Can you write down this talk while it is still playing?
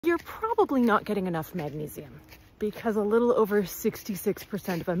You're probably not getting enough magnesium because a little over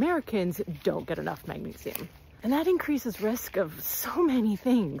 66% of Americans don't get enough magnesium. And that increases risk of so many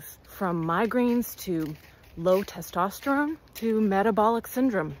things, from migraines to low testosterone to metabolic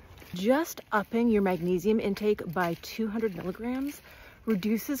syndrome. Just upping your magnesium intake by 200 milligrams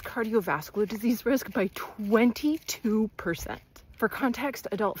reduces cardiovascular disease risk by 22%. For context,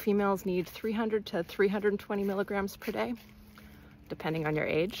 adult females need 300 to 320 milligrams per day, depending on your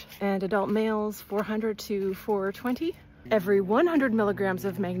age, and adult males 400 to 420. Every 100 milligrams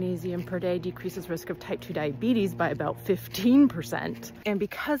of magnesium per day decreases risk of type 2 diabetes by about 15%. And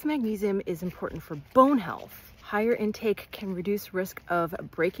because magnesium is important for bone health, higher intake can reduce risk of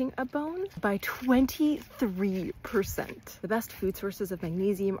breaking a bone by 23%. The best food sources of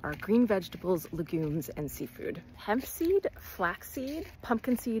magnesium are green vegetables, legumes, and seafood. Hemp seed, flaxseed,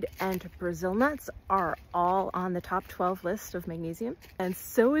 pumpkin seed, and Brazil nuts are all on the top 12 list of magnesium, and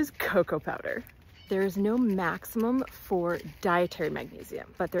so is cocoa powder. There is no maximum for dietary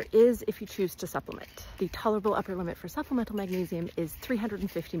magnesium, but there is if you choose to supplement. The tolerable upper limit for supplemental magnesium is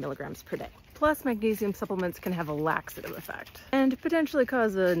 350 milligrams per day. Plus, magnesium supplements can have a laxative effect and potentially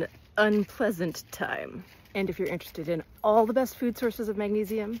cause an unpleasant time. And if you're interested in all the best food sources of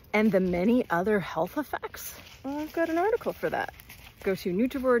magnesium and the many other health effects, well, I've got an article for that. Go to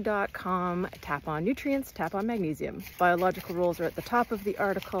Nutrivore.com, tap on nutrients, tap on magnesium. Biological roles are at the top of the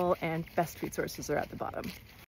article and best food sources are at the bottom.